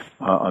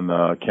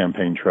the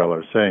campaign trail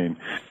are saying,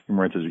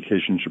 human rights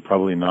education should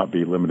probably not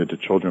be limited to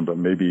children, but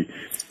maybe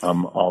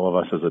all of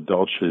us as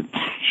adults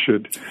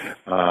should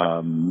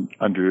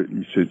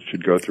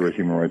go through a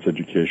human rights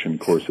education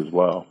course as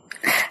well.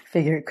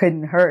 Figure it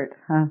couldn't hurt,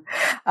 huh?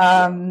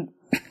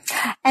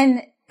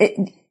 And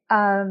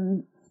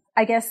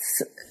I guess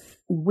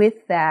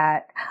with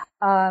that,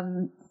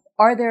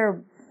 are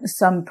there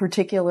some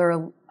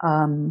particular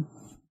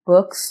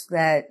books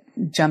that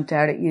jumped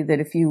out at you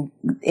that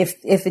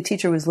if a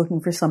teacher was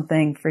looking for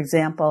something, for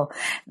example,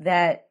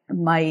 that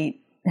might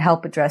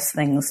help address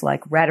things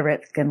like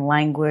rhetoric and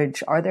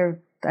language, are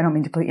there, I don't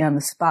mean to put you on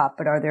the spot,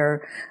 but are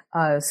there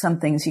some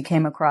things you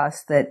came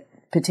across that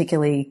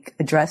particularly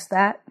address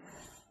that?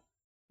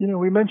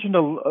 We mentioned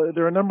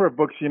there are a number of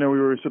books. We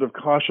were sort of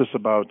cautious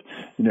about,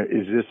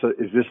 is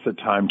this the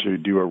time to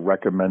do a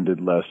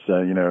recommended list?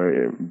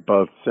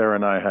 Both Sarah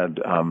and I had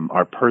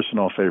our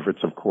personal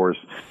favorites, of course,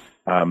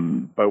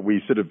 but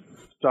we sort of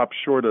stopped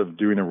short of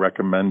doing a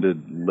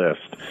recommended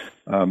list.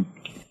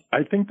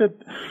 I think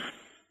that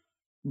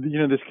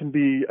this can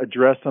be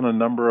addressed on a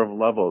number of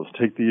levels.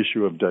 Take the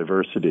issue of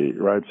diversity,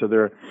 right? So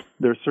there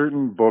are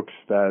certain books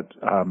that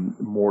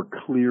more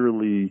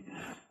clearly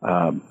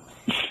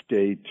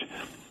state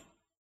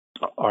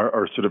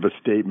are sort of a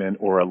statement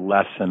or a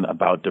lesson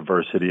about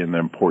diversity and the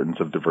importance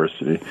of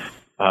diversity.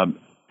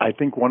 I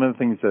think one of the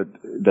things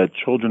that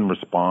children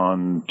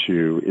respond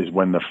to is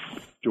when the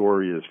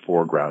story is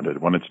foregrounded,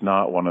 when it's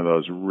not one of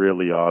those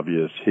really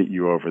obvious hit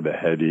you over the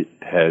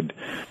head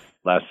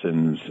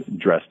lessons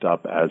dressed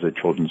up as a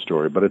children's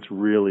story, but it's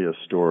really a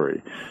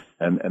story.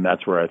 And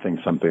that's where I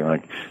think something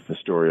like the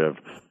story of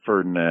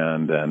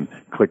Ferdinand and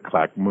Click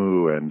Clack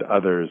Moo and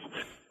others,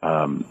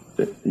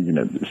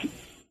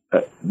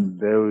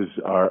 those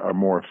are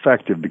more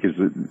effective because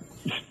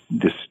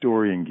the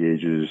story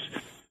engages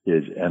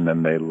kids and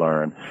then they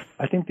learn.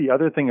 I think the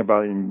other thing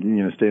about,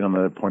 staying on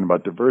the point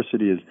about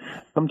diversity is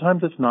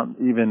sometimes it's not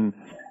even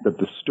that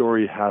the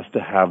story has to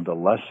have the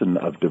lesson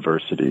of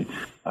diversity.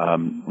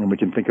 And we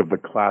can think of the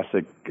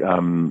classic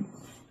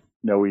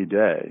Snowy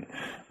Day,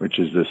 which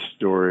is this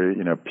story,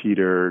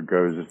 Peter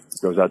goes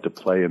out to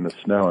play in the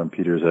snow, and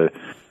Peter's a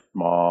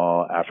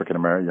small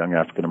young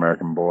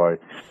African-American boy.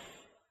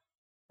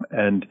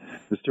 And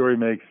the story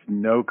makes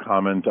no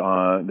comment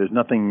on, there's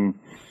nothing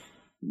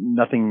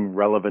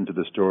relevant to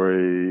the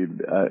story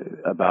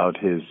about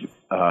his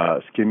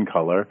skin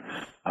color.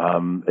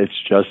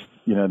 It's just,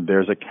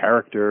 there's a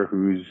character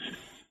who's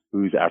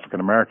African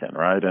American,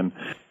 right? And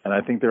I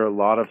think there are a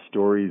lot of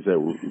stories that,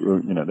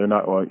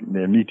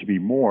 there need to be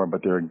more,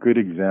 but there are good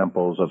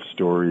examples of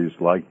stories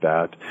like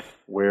that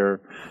where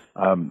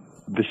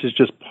this is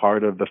just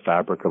part of the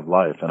fabric of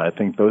life. And I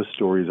think those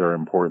stories are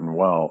important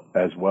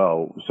as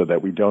well, so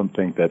that we don't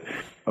think that,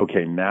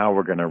 okay, now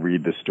we're going to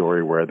read the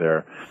story where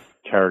they're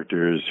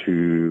characters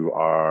who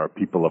are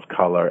people of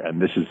color,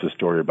 and this is the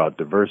story about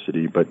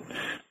diversity. But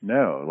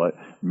no, like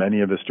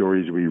many of the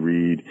stories we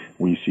read,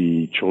 we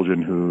see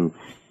children who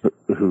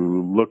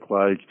look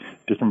like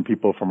different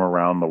people from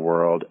around the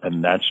world,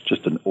 and that's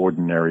just an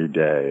ordinary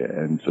day,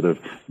 and sort of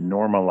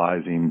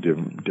normalizing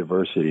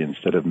diversity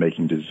instead of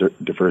making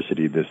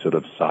diversity this sort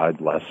of side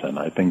lesson.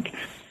 I think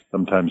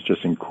sometimes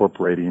just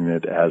incorporating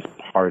it as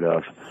part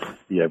of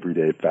the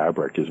everyday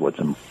fabric is what's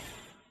important.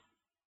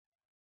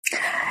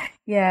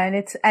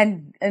 Yeah,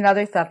 and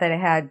another thought that I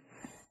had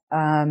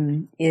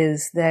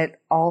is that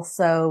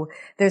also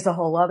there's a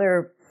whole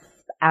other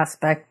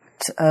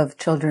aspect of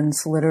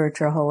children's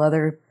literature, a whole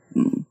other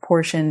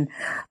portion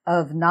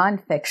of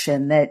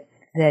nonfiction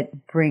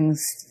that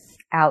brings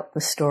out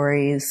the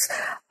stories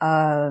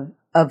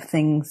of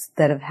things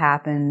that have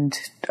happened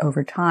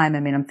over time. I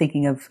mean, I'm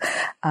thinking of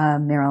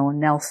Marilyn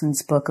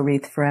Nelson's book, A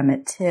Wreath for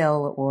Emmett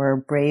Till, or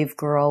Brave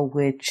Girl,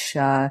 which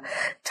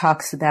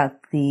talks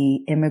about the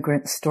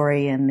immigrant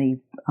story and the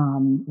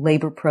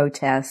labor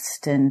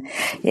protest, and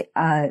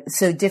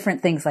so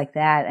different things like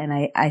that.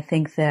 And I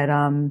think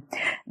that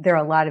there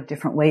are a lot of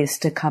different ways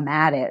to come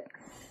at it.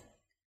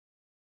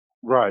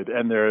 Right,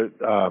 and there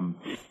are,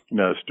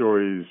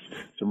 stories,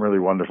 some really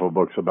wonderful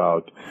books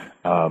about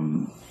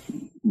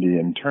the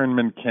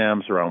internment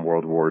camps around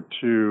World War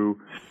II.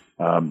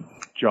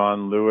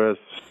 John Lewis,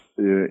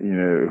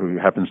 who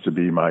happens to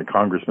be my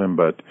congressman,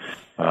 but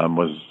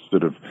was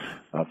sort of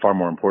far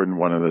more important,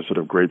 one of the sort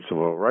of great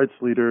civil rights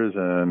leaders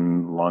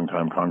and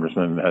longtime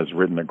congressman, has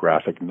written a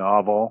graphic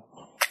novel,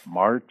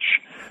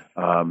 March,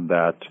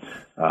 that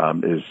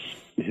is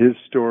his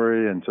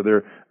story. And so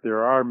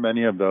there are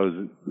many of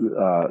those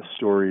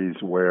stories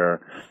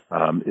where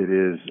it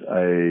is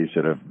a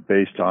sort of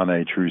based on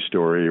a true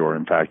story, or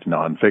in fact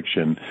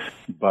nonfiction,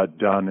 but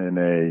done in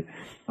a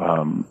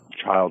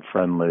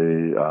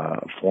child-friendly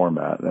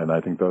format. And I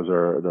think those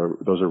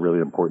are really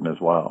important as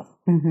well.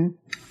 Mm-hmm.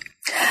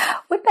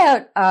 What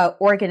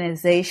about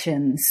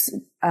organizations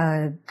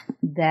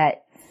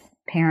that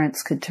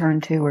parents could turn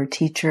to, or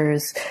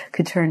teachers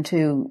could turn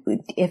to,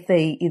 if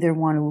they either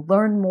want to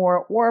learn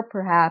more or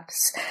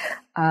perhaps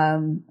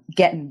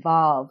get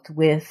involved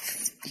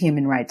with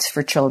human rights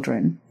for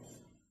children?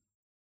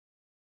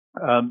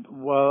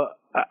 Well,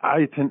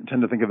 I tend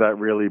to think of that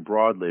really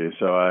broadly.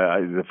 So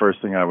the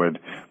first thing I would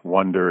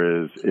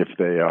wonder is if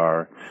they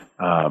are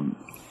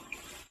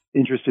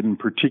interested in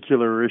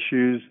particular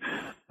issues.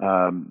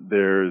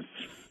 There's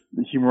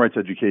Human Rights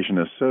Education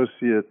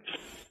Associates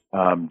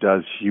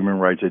does human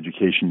rights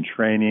education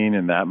training,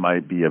 and that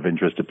might be of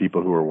interest to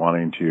people who are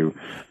wanting to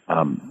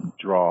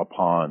draw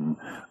upon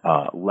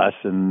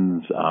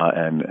lessons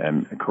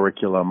and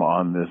curriculum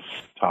on this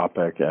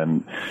topic.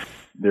 And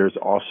there's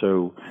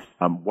also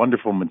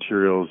wonderful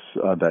materials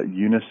that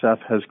UNICEF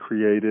has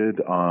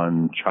created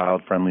on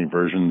child-friendly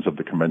versions of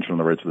the Convention on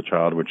the Rights of the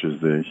Child, which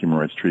is the Human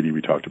Rights Treaty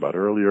we talked about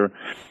earlier,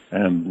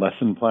 and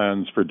lesson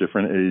plans for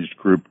different age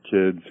group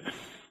kids.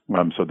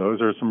 So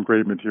those are some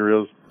great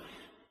materials.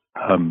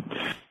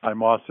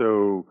 I'm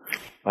also,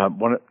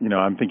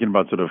 I'm thinking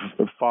about sort of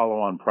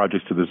follow-on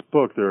projects to this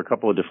book. There are a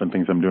couple of different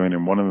things I'm doing,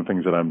 and one of the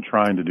things that I'm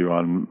trying to do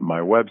on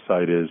my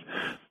website is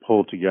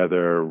pull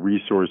together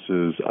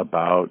resources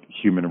about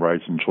human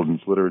rights in children's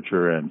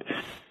literature, and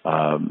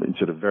in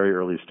sort of very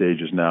early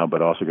stages now,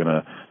 but also going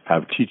to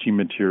have teaching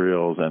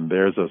materials. And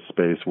there's a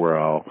space where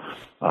I'll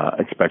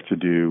expect to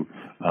do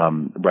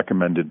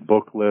recommended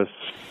book lists.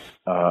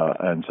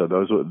 And so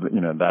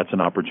that's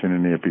an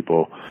opportunity if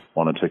people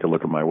want to take a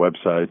look at my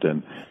website,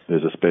 and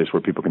there's a space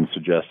where people can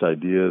suggest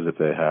ideas if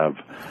they have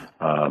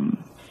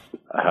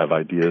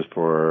ideas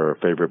for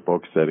favorite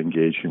books that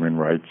engage human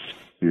rights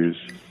views.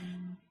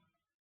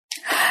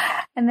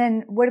 And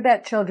then what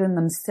about children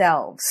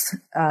themselves?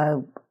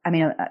 I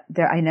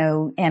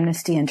know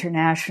Amnesty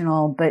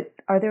International, but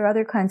are there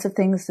other kinds of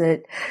things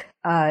that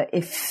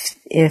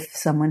if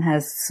someone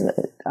has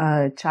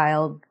a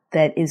child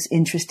that is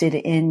interested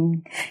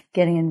in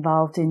getting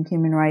involved in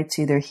human rights,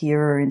 either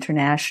here or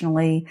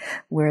internationally,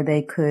 where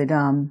they could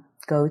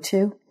go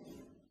to?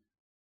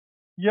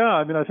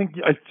 Yeah, I think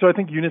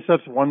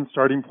UNICEF's one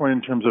starting point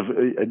in terms of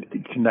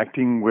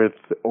connecting with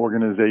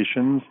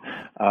organizations.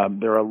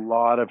 There are a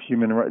lot of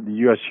the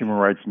U.S. Human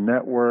Rights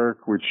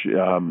Network, which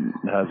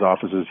has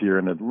offices here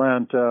in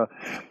Atlanta.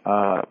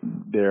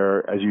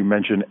 As you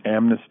mentioned,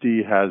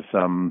 Amnesty has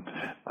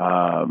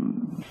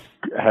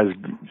has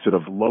sort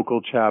of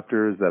local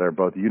chapters that are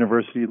both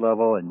university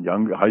level and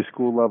young high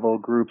school level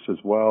groups as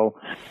well.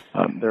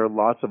 There are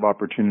lots of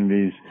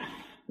opportunities.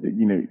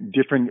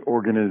 Different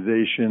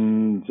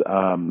organizations.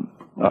 I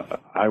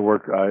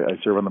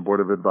serve on the board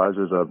of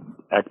advisors of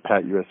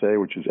ECPAT USA,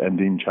 which is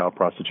Ending Child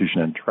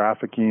Prostitution and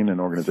Trafficking, an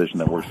organization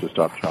that works to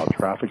stop child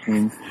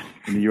trafficking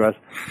in the U.S.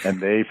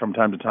 And they, from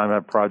time to time,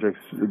 have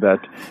projects that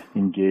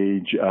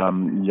engage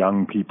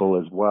young people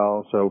as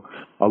well. So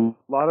a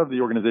lot of the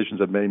organizations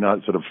that may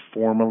not sort of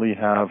formally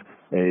have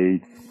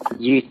a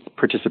youth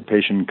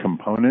participation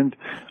component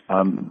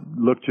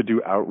look to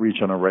do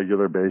outreach on a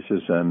regular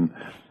basis, and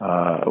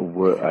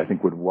I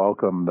think would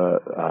welcome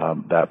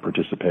that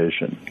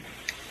participation.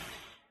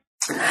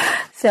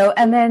 So,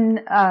 and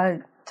then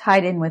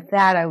tied in with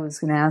that, I was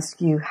going to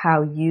ask you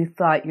how you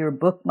thought your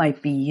book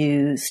might be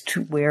used,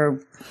 where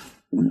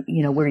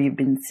you've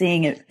been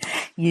seeing it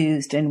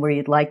used and where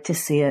you'd like to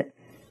see it.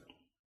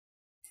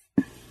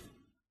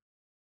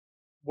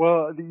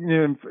 Well,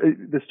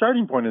 the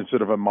starting point is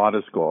sort of a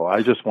modest goal.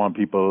 I just want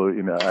people,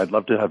 I'd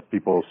love to have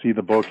people see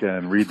the book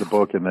and read the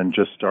book and then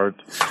just start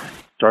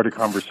a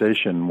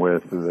conversation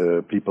with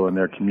the people in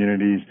their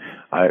communities.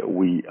 I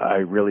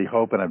really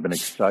hope, and I've been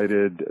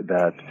excited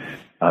that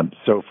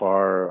so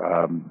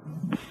far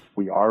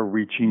we are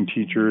reaching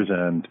teachers,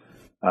 and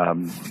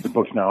the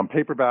book's now in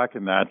paperback,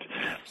 and that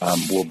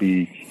will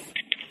be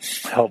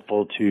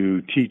helpful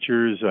to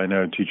teachers. I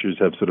know teachers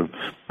have sort of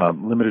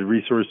limited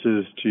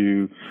resources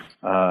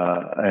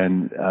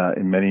and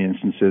in many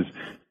instances.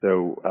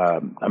 So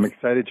I'm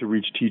excited to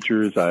reach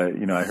teachers. I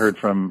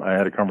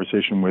had a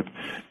conversation with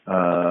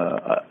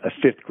a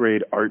fifth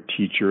grade art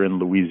teacher in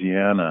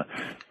Louisiana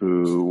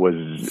who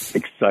was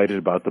excited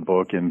about the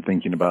book and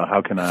thinking about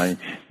how can I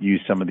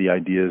use some of the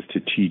ideas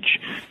to teach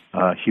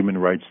human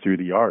rights through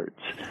the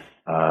arts.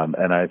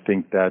 And I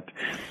think that,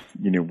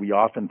 we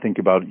often think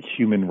about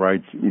human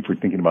rights. If we're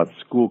thinking about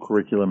school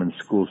curriculum and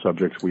school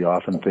subjects, we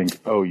often think,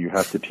 you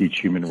have to teach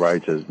human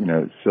rights as,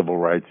 civil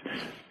rights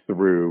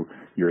through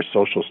your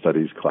social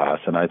studies class.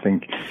 And I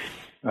think,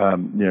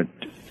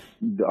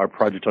 our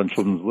project on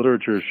children's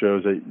literature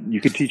shows that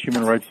you could teach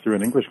human rights through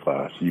an English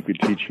class. You could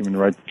teach human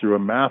rights through a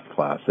math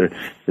class.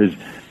 There's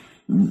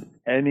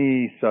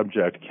any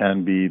subject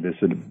can be the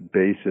sort of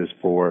basis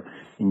for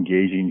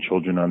engaging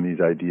children on these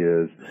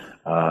ideas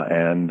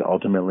and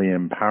ultimately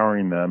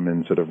empowering them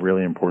in sort of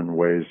really important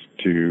ways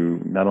to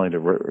not only to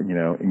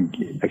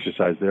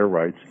exercise their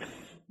rights,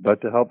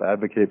 but to help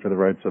advocate for the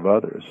rights of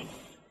others.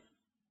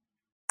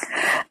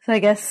 So I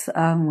guess,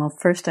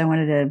 first I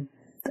wanted to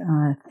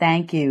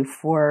thank you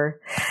for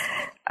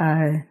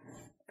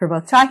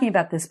both talking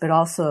about this, but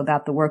also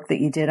about the work that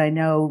you did. I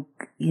know,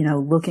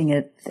 looking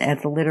at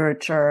the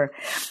literature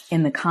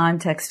in the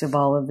context of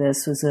all of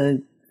this was a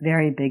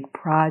very big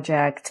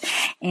project.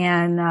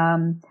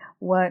 And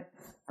what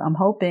I'm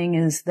hoping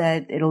is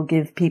that it'll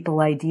give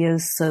people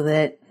ideas so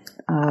that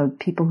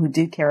people who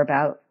do care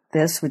about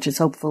this, which is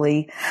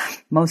hopefully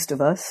most of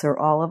us or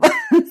all of us,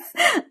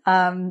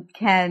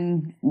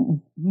 can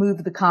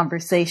move the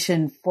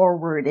conversation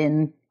forward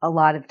in a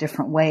lot of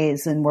different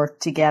ways and work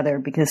together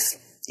because,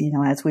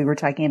 as we were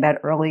talking about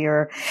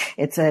earlier,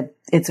 it's a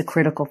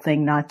critical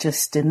thing, not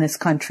just in this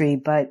country,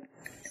 but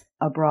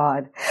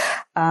abroad.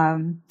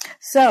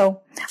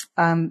 So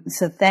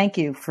thank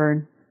you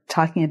for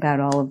talking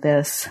about all of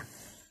this.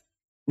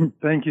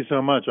 Thank you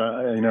so much.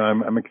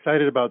 I'm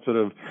excited about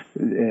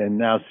and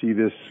now see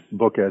this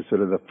book as sort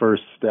of the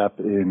first step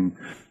in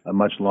a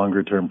much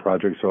longer term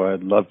project. So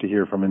I'd love to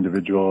hear from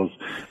individuals.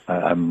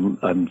 I'm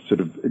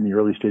sort of in the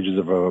early stages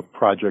of a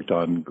project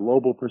on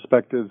global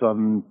perspectives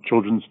on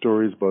children's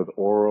stories, both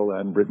oral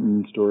and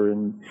written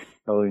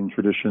storytelling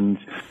traditions.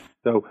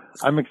 So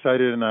I'm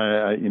excited, and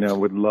I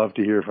would love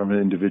to hear from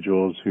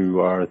individuals who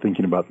are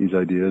thinking about these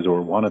ideas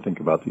or want to think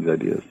about these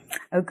ideas.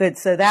 Oh, good.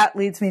 So that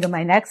leads me to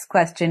my next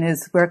question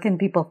is, where can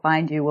people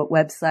find you? What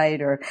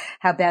website, or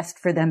how best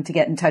for them to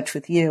get in touch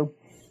with you?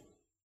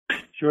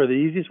 Sure. The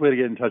easiest way to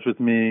get in touch with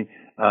me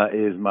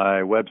is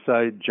my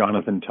website,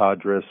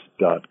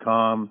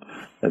 jonathantodres.com.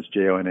 That's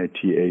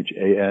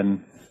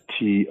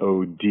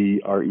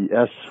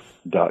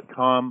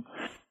Jonathantodres.com.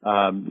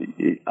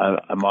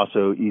 I'm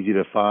also easy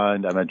to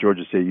find. I'm at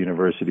Georgia State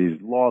University's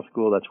law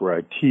school. That's where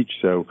I teach.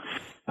 So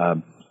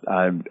I'm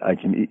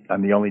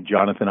the only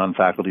Jonathan on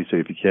faculty. So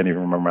if you can't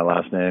even remember my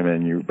last name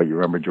but you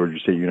remember Georgia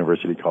State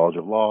University College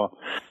of Law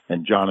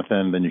and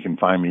Jonathan, then you can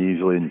find me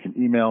easily and you can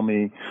email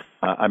me.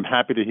 I'm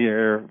happy to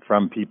hear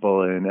from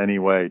people in any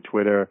way.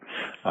 Twitter,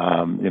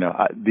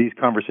 these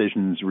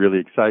conversations really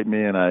excite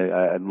me, and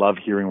I love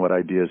hearing what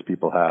ideas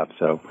people have.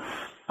 So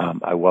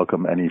I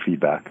welcome any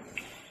feedback.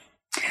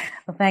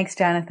 Well, thanks,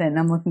 Jonathan.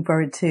 I'm looking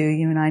forward to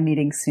you and I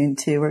meeting soon,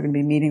 too. We're going to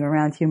be meeting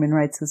around human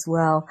rights as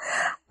well.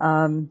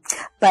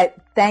 But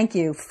thank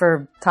you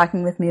for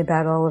talking with me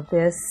about all of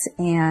this,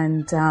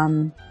 and,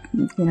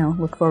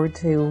 look forward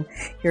to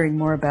hearing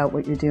more about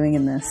what you're doing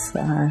in this.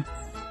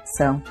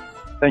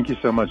 Thank you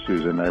so much,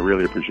 Susan. I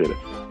really appreciate it.